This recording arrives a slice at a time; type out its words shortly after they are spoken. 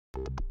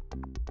Hello,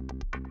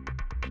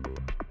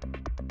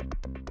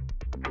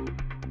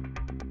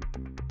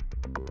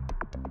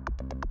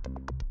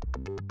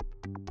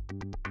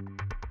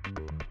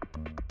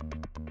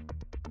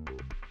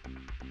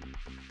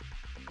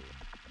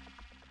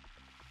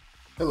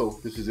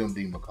 this is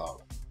MD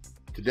McCollum.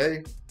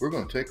 Today, we're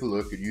going to take a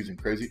look at using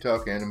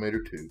CrazyTalk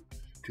Animator 2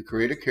 to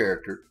create a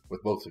character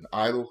with both an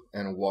idle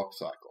and a walk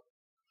cycle.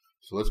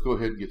 So let's go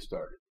ahead and get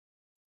started.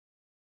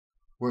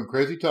 We're in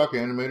CrazyTalk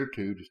Animator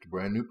 2, just a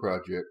brand new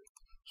project.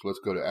 So let's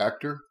go to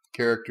Actor,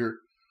 Character,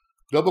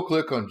 double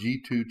click on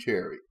G2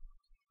 Cherry.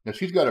 Now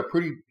she's got a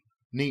pretty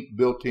neat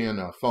built-in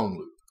phone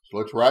loop. So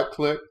let's right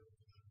click,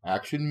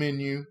 Action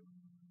Menu,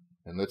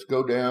 and let's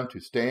go down to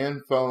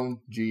Stand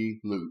Phone G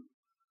Loop.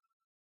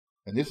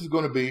 And this is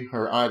going to be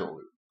her idle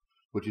loop,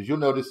 which as you'll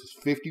notice is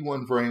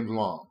 51 frames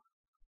long.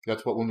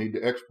 That's what we'll need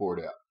to export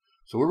out.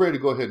 So we're ready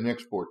to go ahead and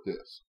export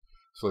this.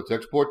 So let's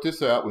export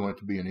this out. We want it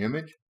to be an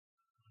image.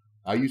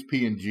 I use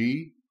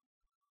PNG.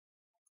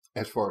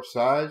 As far as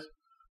size,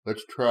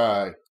 let's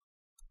try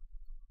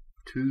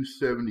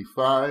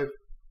 275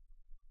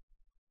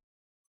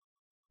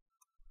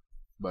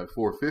 by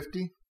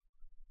 450.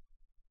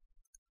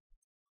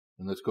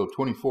 And let's go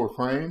 24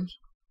 frames.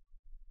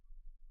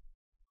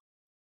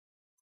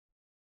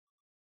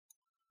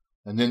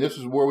 And then this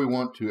is where we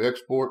want to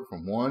export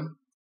from 1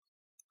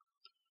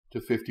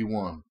 to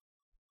 51.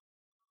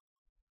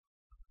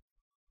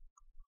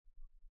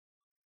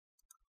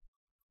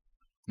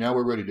 Now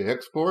we're ready to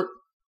export.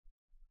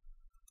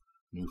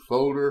 New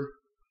folder.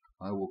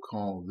 I will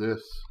call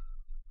this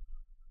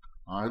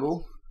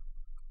idle.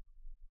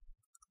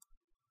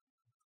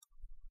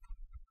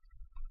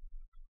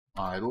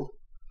 Idle.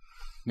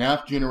 Now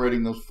it's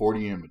generating those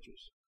 40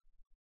 images.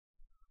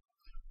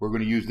 We're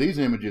going to use these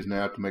images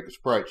now to make a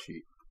sprite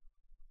sheet.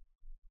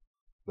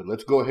 But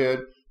let's go ahead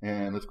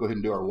and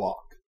do our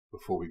walk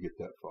before we get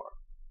that far.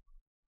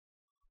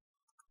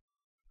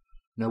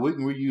 Now we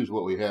can reuse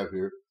what we have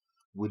here.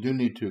 We do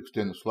need to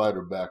extend the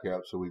slider back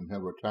out so we can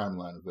have our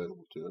timeline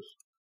available to us.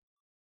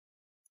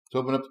 Let's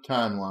open up the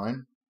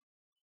timeline.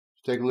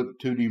 Let's take a look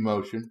at 2D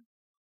motion.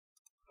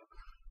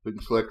 We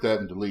can select that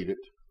and delete it.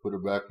 Put her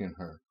back in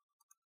her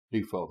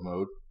default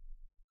mode.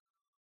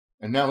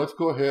 And now let's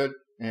go ahead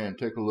and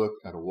take a look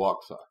at a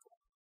walk cycle.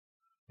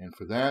 And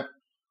for that,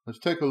 let's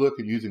take a look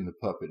at using the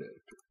Puppet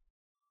Editor.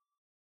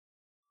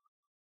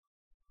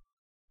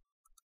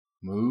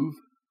 Move.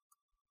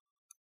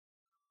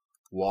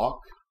 Walk.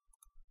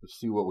 Let's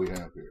see what we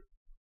have here.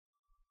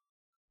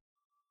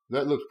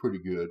 That looks pretty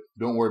good.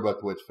 Don't worry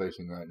about the way it's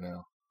facing right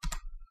now.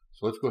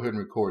 So let's go ahead and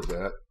record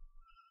that.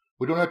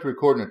 We don't have to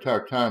record an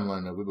entire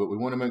timeline of it, but we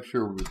want to make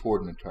sure we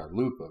record an entire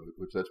loop of it,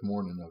 which that's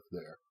more than enough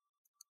there.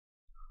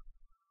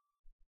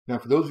 Now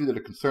for those of you that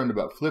are concerned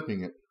about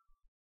flipping it,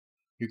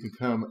 you can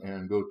come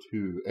and go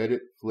to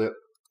Edit, Flip,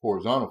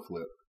 Horizontal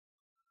Flip,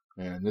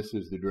 and this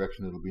is the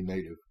direction that will be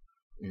native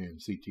in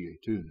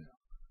CTA2 now.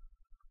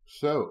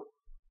 So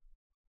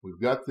we've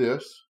got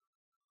this,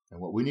 and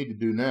what we need to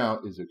do now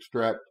is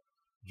extract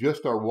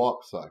just our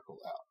walk cycle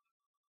out.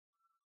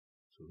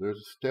 So there's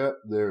a step,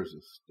 there's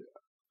a step.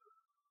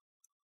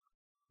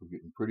 We're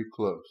getting pretty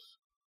close.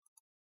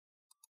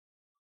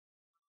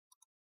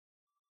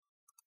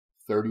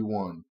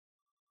 31.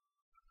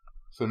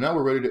 So now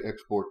we're ready to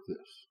export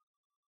this.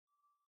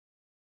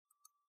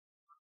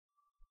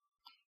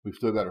 We've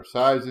still got our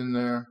size in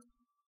there.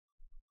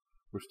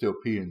 We're still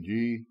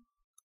PNG.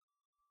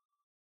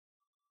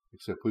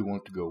 Except we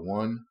want to go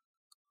 1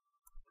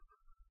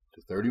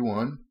 to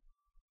 31.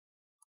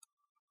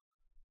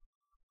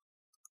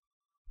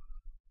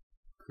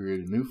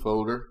 Create a new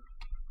folder.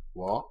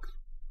 Walk.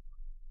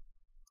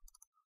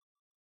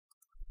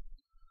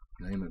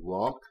 Name it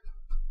walk.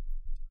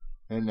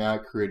 And now I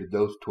created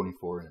those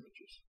 24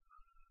 images.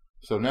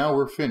 So now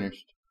we're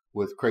finished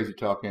with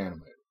CrazyTalk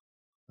Animator.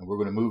 And we're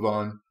going to move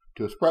on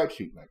to a sprite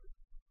sheet maker.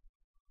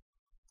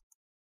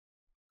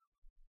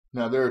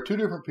 Now there are two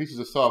different pieces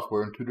of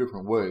software and two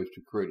different ways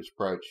to create a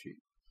sprite sheet.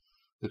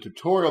 The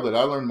tutorial that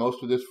I learned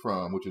most of this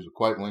from, which is a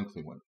quite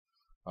lengthy one,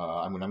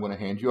 I'm going to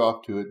hand you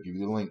off to it, give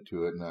you the link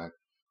to it, and I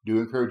do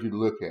encourage you to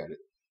look at it.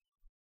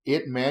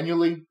 It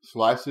manually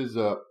slices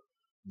up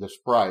the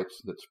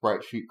sprites that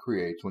Sprite Sheet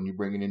creates when you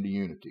bring it into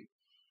Unity.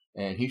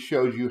 And he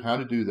shows you how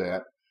to do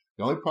that.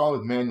 The only problem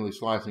with manually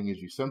slicing is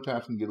you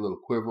sometimes can get a little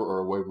quiver or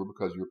a waver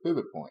because of your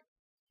pivot point.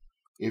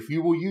 If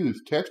you will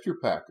use Texture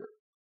Packer,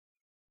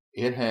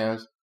 it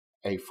has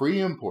a free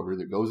importer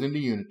that goes into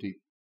Unity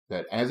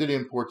that as it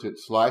imports it,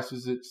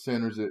 slices it,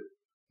 centers it,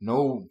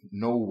 no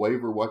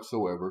waver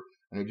whatsoever,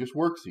 and it just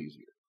works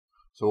easier.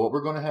 So what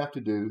we're going to have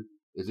to do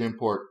is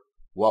import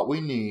what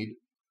we need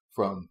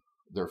from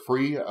their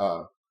free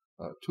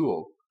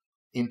tool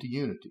into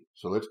Unity.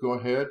 So let's go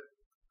ahead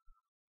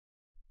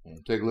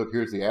and take a look.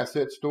 Here's the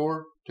asset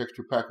store,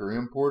 Texture Packer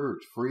importer.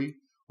 It's free.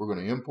 We're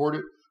going to import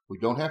it. We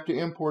don't have to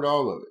import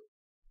all of it.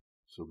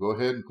 So go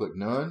ahead and click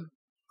None.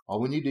 All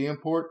we need to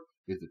import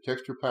is the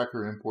Texture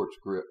Packer import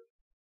script.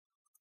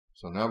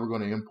 So now we're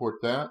going to import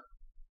that.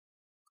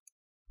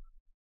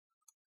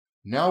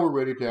 Now we're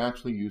ready to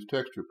actually use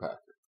Texture Packer.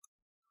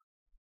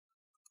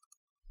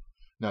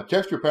 Now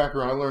Texture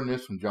Packer, I learned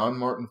this from John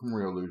Martin from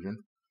Reallusion.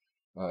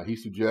 He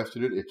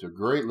suggested it. It's a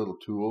great little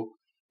tool.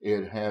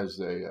 It has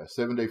a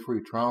 7-day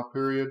free trial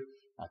period.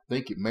 I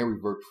think it may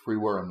revert to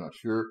freeware, I'm not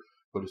sure,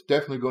 but it's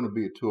definitely going to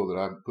be a tool that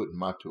I can put in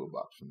my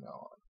toolbox from now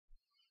on.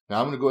 Now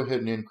I'm going to go ahead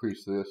and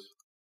increase this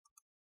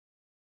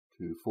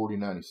to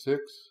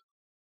 4096,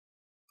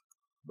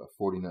 about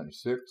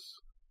 4096,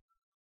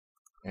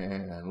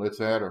 and let's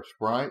add our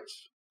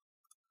sprites.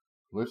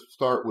 Let's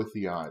start with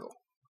the idle.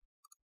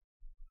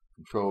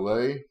 Control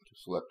A to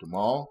select them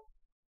all.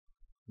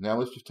 Now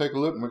let's just take a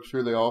look and make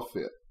sure they all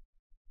fit.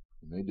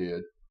 And they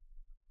did.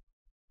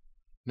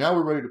 Now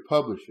we're ready to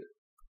publish it.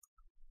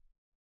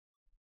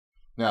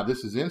 Now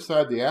this is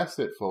inside the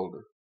asset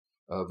folder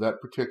of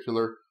that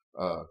particular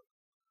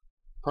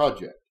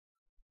project.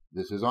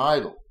 This is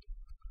idle.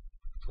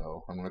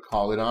 So I'm going to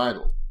call it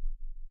idle.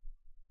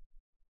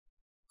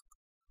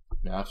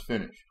 Now it's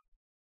finished.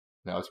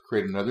 Now let's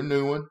create another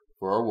new one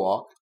for our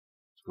walk.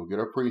 Let's go get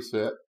our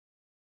preset.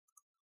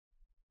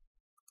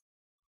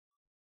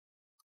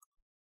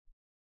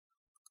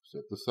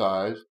 Set the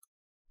size.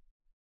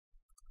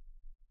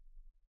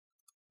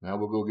 Now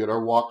we'll go get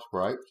our walk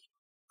sprites.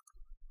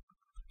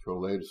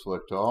 Control A to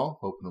select all.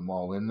 Open them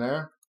all in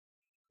there.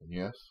 And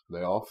yes,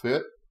 they all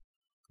fit.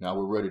 Now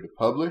we're ready to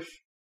publish.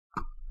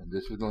 And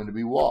this is going to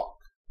be walk.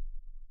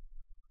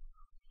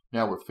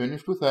 Now we're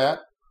finished with that.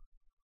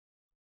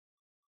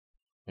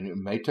 And it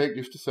may take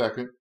just a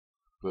second,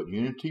 but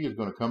Unity is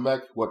going to come back.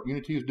 What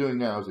Unity is doing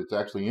now is it's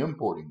actually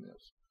importing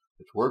this.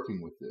 It's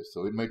working with this.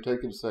 So it may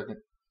take it a second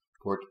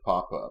for it to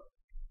pop up.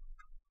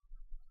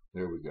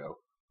 There we go.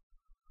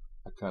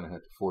 I kind of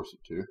had to force it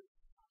to.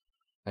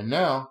 And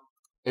now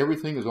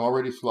everything is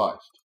already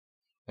sliced.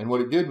 And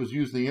what it did was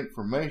use the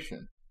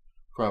information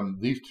from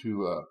these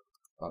two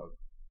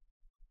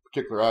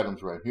particular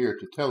items right here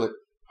to tell it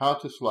how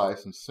to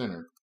slice and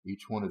center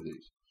each one of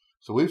these.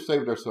 So we've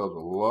saved ourselves a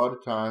lot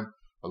of time,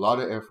 a lot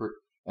of effort,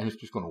 and it's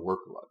just going to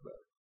work a lot better.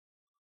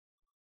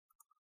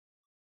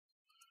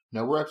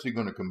 Now we're actually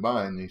going to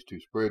combine these two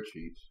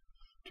spreadsheets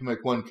to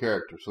make one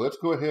character. So let's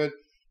go ahead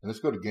and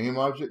let's go to Game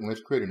Object and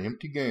let's create an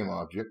empty Game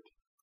Object.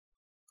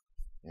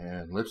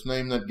 And let's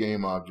name that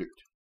Game Object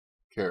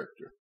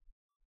Character.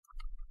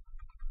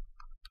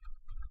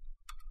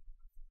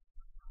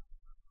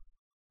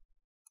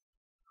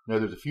 Now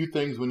there's a few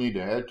things we need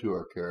to add to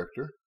our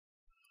character.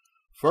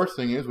 First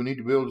thing is we need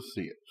to be able to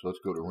see it. So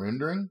let's go to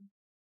Rendering,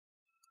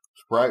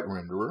 Sprite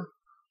Renderer,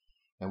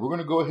 and we're going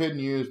to go ahead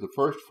and use the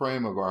first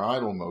frame of our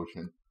idle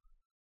motion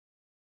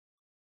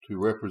to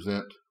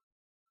represent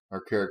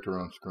our character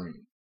on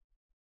screen.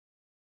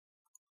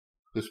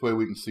 This way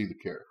we can see the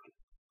character.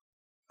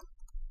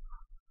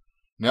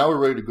 Now we're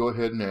ready to go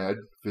ahead and add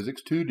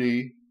Physics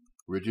 2D,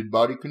 Rigid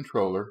Body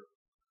Controller,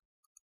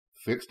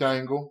 Fixed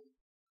Angle,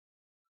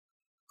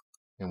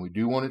 and we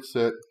do want it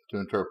set to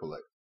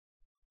interpolate.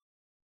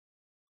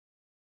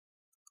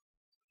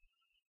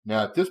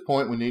 Now at this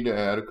point we need to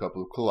add a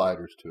couple of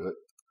colliders to it.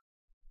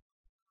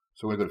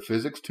 So we're going to go to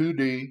Physics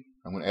 2D.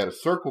 I'm going to add a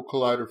circle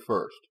collider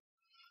first.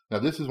 Now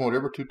this is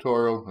whatever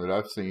tutorial that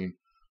I've seen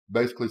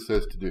basically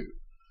says to do.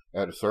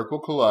 Add a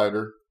circle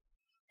collider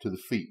to the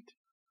feet.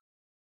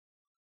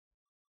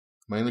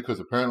 Mainly because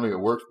apparently it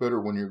works better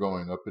when you're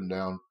going up and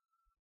down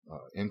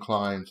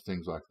inclines,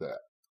 things like that.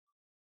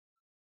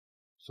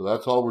 So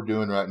that's all we're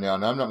doing right now.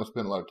 Now I'm not going to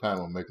spend a lot of time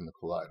on making the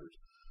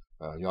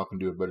colliders. Y'all can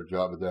do a better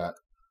job of that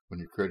when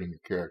you're creating your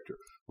character.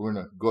 We're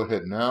going to go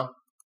ahead now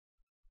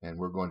and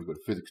we're going to go to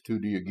Physics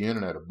 2D again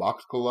and add a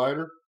box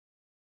collider.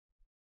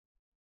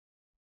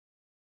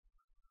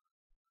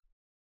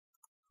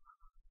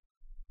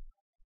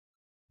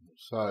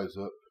 Size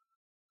up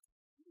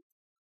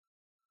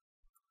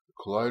the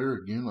collider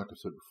again, like I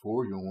said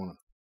before. You'll want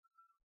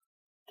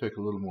to take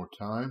a little more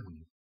time when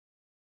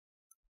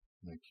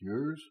you make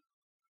yours.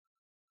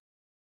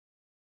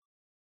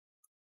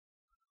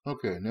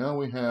 Okay, now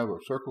we have our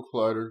circle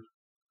collider,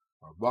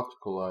 our box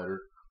collider,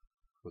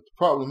 but the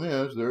problem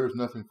is there is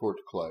nothing for it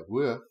to collide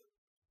with,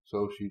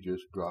 so she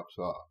just drops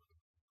off.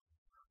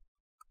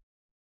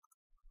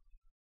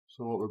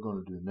 So what we're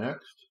going to do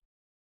next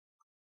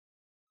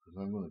is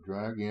I'm going to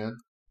drag in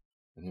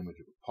an image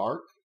of a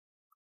park.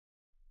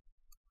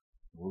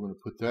 We're going to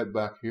put that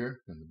back here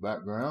in the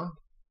background.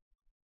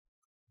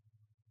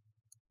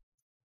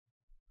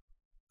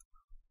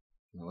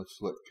 Now let's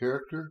select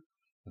character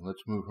and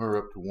let's move her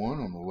up to 1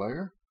 on the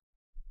layer.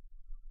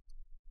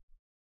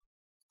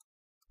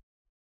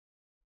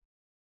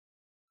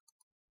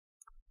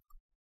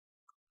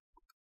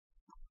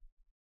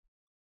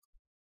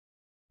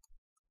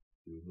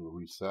 Do a little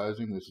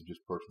resizing. This is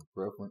just personal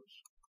preference.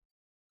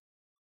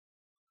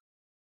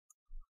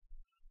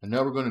 And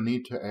now we're going to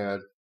need to add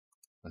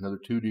another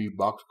 2D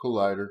box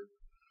collider,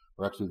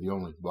 or actually the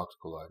only box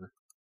collider.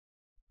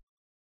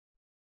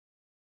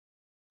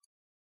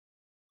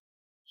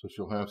 So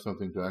she'll have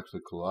something to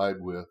actually collide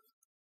with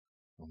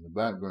on the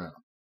background.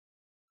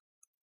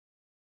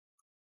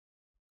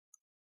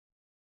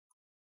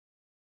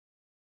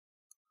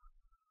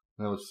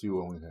 Now let's see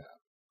what we have.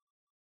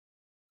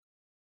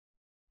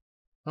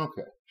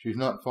 Okay, she's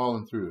not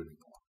falling through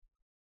anymore.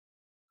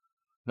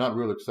 Not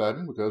real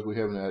exciting because we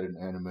haven't added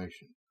an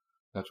animation.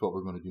 That's what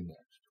we're going to do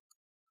next.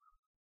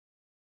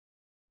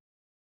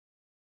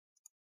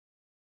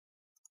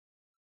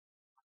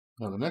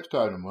 Now the next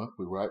item up,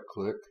 we right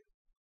click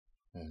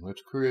and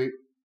let's create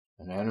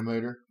an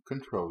animator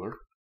controller,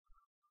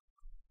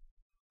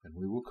 and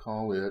we will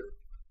call it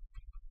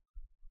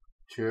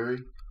Cherry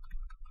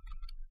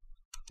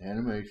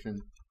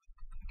Animation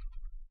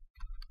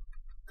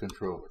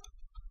Controller,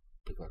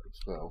 if I can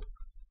spell.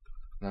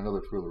 And I know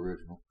that's real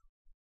original.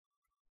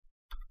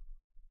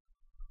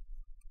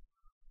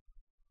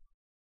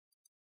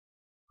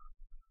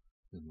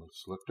 Then we'll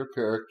select our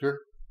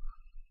character,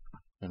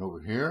 and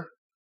over here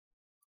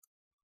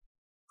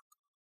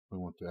we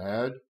want to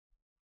add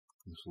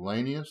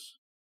miscellaneous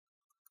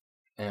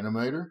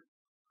animator.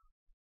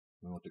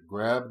 We want to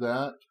grab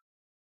that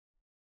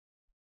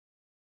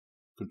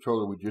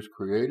controller we just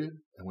created,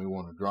 and we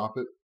want to drop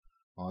it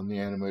on the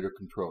animator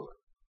controller.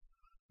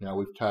 Now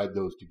we've tied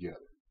those together.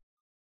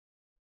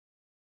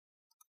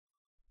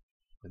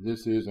 And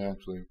this is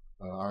actually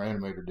our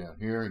animator down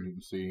here, and you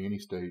can see any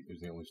state is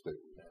the only state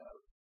we have.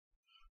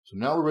 So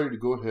now we're ready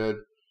to go ahead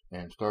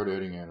and start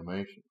adding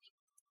animations.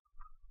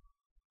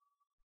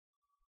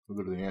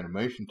 We'll go to the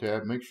animation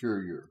tab, make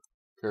sure your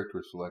character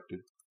is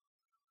selected.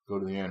 Go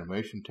to the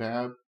animation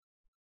tab.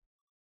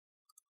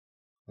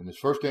 And this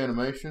first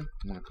animation,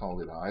 I'm going to call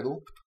it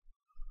idle.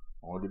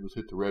 All I did was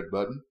hit the red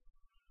button.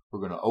 We're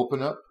going to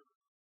open up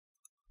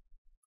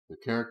the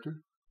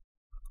character,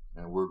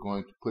 and we're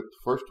going to click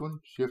the first one,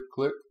 shift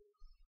click,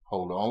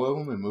 hold all of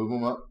them and move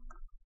them up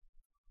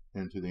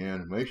into the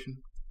animation.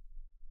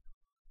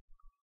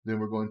 Then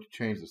we're going to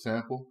change the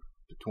sample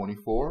to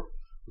 24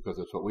 because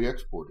that's what we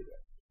exported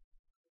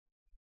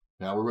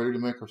at. Now we're ready to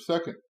make our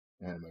second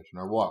animation,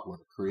 our walk. We're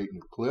going to create a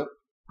new clip,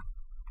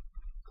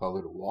 call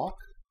it a walk,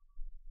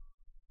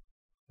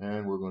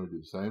 and we're going to do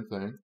the same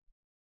thing,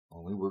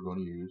 only we're going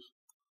to use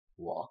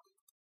walk.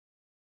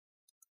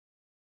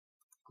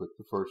 Click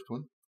the first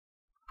one,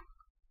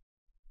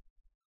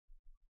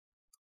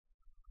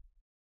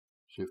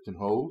 shift and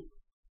hold.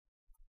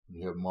 When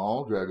you have them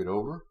all, drag it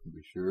over and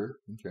be sure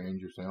and change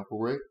your sample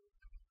rate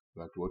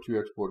back to what you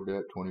exported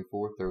at,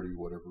 24, 30,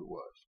 whatever it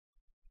was.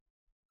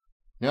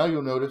 Now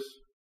you'll notice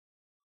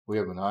we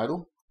have an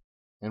idle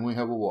and we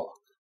have a walk.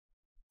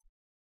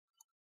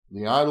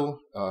 The idle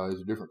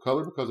is a different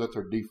color because that's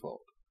our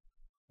default.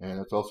 And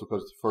that's also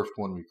because it's the first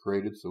one we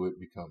created, so it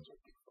becomes our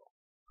default.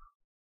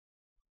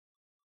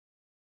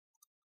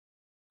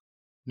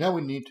 Now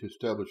we need to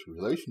establish a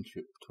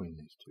relationship between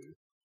these two,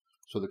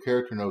 so the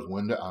character knows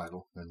when to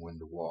idle and when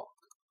to walk.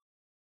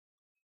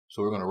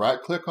 So we're going to right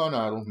click on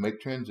idle,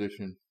 make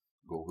transition,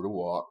 go over to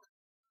walk,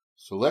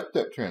 select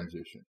that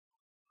transition.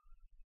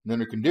 And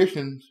under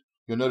conditions,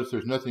 you'll notice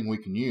there's nothing we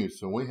can use,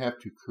 so we have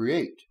to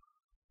create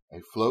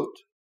a float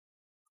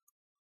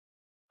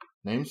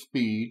named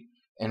speed,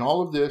 and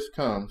all of this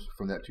comes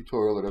from that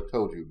tutorial that I've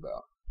told you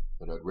about,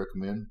 that I'd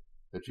recommend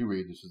that you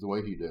read. This is the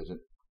way he does it.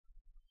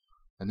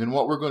 And then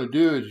what we're going to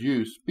do is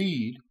use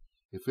speed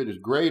if it is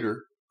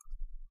greater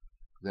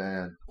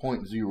than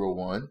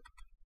 0.01,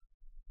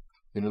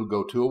 then it'll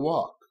go to a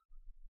walk.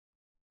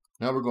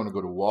 Now we're going to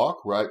go to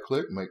walk, right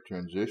click, make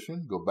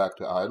transition, go back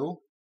to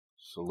idle,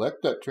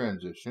 select that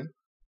transition,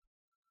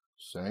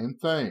 same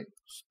thing,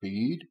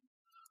 speed,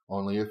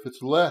 only if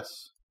it's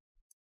less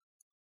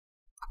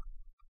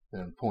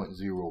than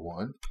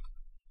 0.01,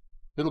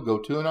 it'll go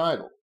to an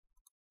idle.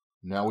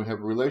 Now we have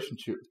a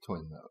relationship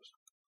between those.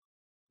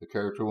 The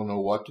character will know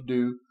what to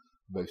do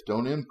based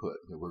on input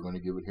that we're going to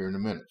give it here in a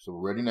minute. So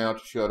we're ready now to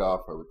shut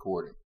off our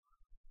recording.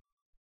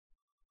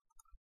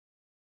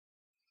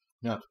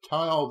 Now to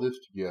tie all this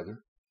together,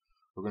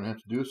 we're going to have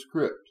to do a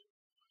script.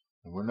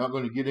 And we're not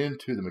going to get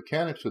into the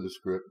mechanics of the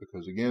script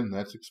because, again,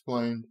 that's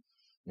explained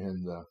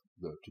in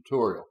the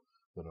tutorial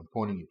that I'm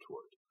pointing you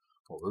toward.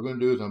 What we're going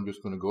to do is I'm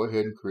just going to go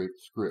ahead and create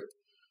the script.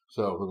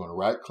 So we're going to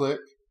right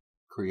click,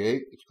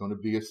 create. It's going to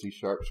be a C#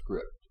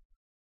 script.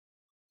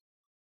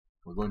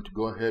 We're going to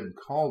go ahead and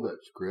call that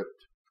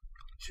script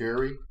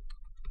Cherry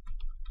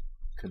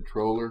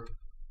Controller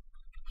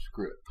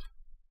Script.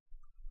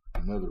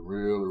 Another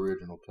real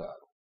original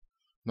title.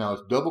 Now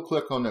let's double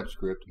click on that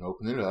script and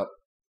open it up.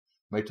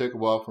 It may take a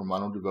while for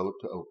MonoDevelop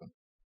to open.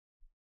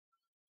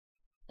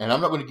 And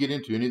I'm not going to get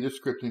into any of this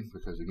scripting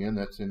because, again,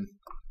 that's in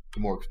the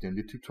more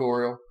extended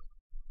tutorial.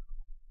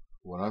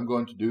 What I'm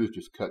going to do is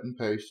just cut and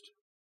paste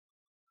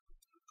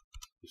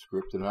the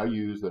script that I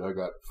use that I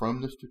got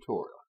from this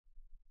tutorial.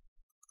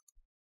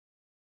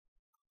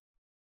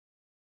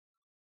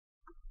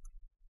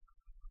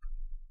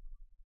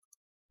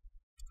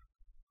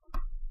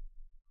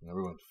 Now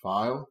we're going to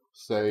File,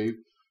 Save.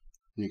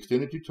 The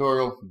extended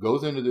tutorial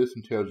goes into this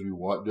and tells you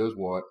what does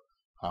what,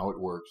 how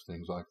it works,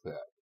 things like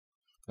that.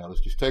 Now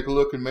let's just take a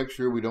look and make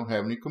sure we don't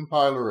have any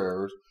compiler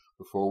errors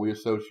before we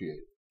associate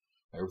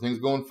it. Everything's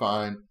going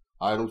fine.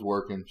 Idle's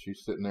working.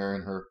 She's sitting there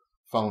in her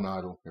phone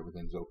idle.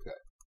 Everything's okay.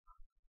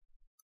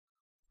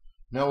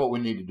 Now what we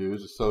need to do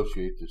is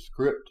associate the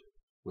script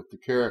with the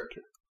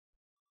character.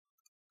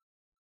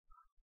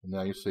 And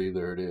now you see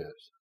there it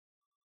is.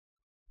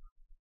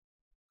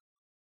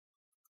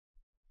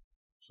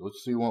 So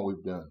let's see what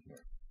we've done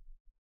here.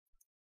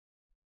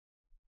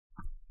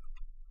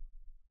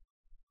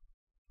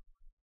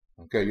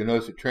 Okay, you'll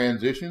notice it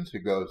transitions.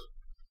 It goes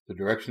the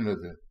direction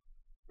of the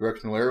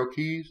directional arrow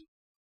keys,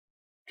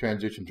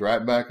 transitions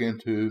right back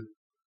into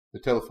the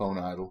telephone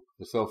idle,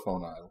 the cell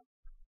phone idle.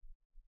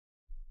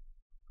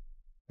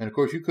 And of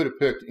course you could have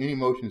picked any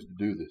motions to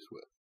do this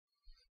with.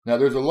 Now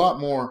there's a lot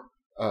more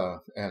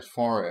as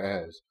far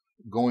as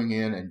going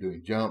in and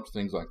doing jumps,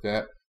 things like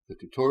that. The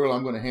tutorial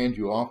I'm going to hand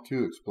you off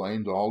to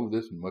explains all of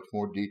this in much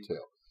more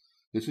detail.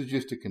 This is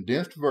just a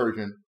condensed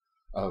version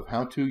of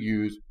how to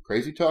use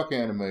CrazyTalk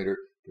Animator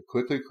to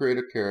quickly create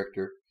a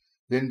character,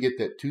 then get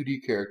that 2D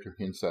character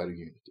inside of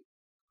Unity.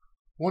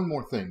 One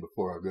more thing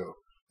before I go,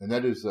 and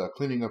that is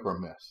cleaning up our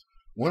mess.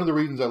 One of the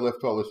reasons I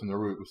left all this in the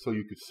root was so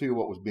you could see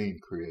what was being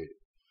created.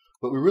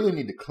 But we really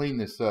need to clean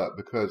this up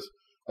because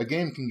a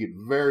game can get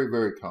very,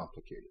 very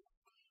complicated.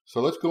 So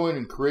let's go in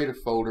and create a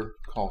folder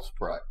called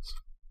sprites.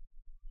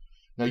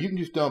 Now you can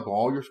just dump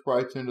all your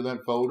sprites into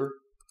that folder,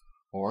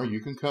 or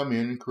you can come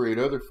in and create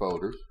other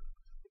folders,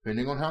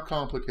 depending on how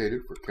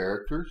complicated, for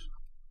characters,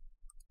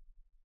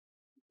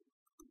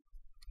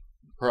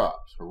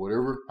 props, or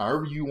whatever,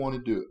 however you want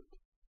to do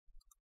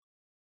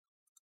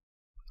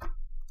it.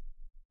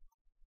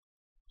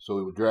 So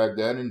we would drag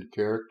that into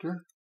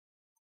character,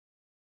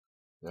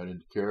 that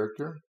into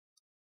character,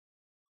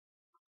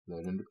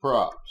 that into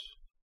props.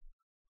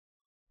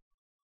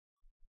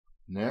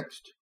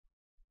 Next,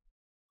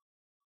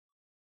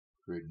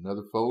 create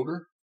another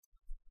folder,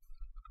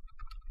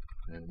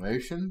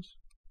 animations,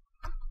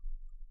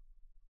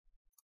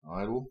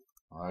 idle,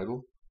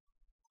 idle,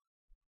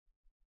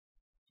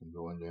 can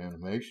go into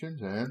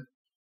animations, and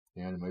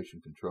the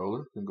animation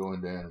controller can go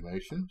into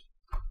animations.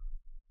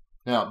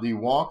 Now the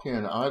walk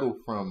and idle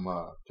from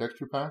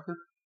texture packer,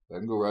 that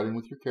can go right in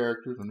with your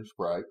characters under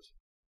sprites.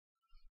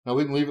 Now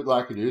we can leave it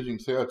like it is. You can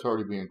say it's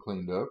already being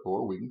cleaned up,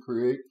 or we can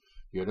create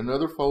yet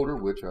another folder,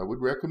 which I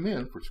would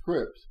recommend for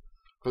scripts,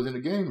 because in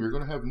a game you're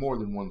going to have more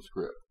than one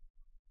script.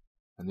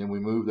 And then we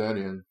move that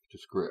in to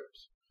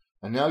scripts.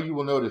 And now you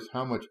will notice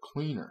how much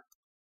cleaner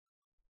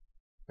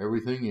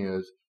everything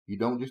is. You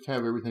don't just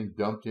have everything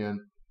dumped in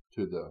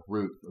to the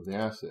root of the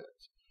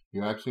assets.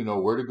 You actually know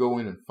where to go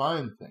in and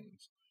find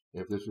things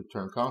if this would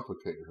turn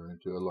complicated or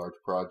into a large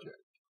project.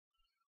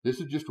 This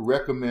is just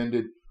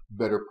recommended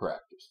better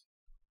practice.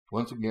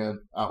 Once again,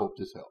 I hope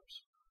this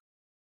helps.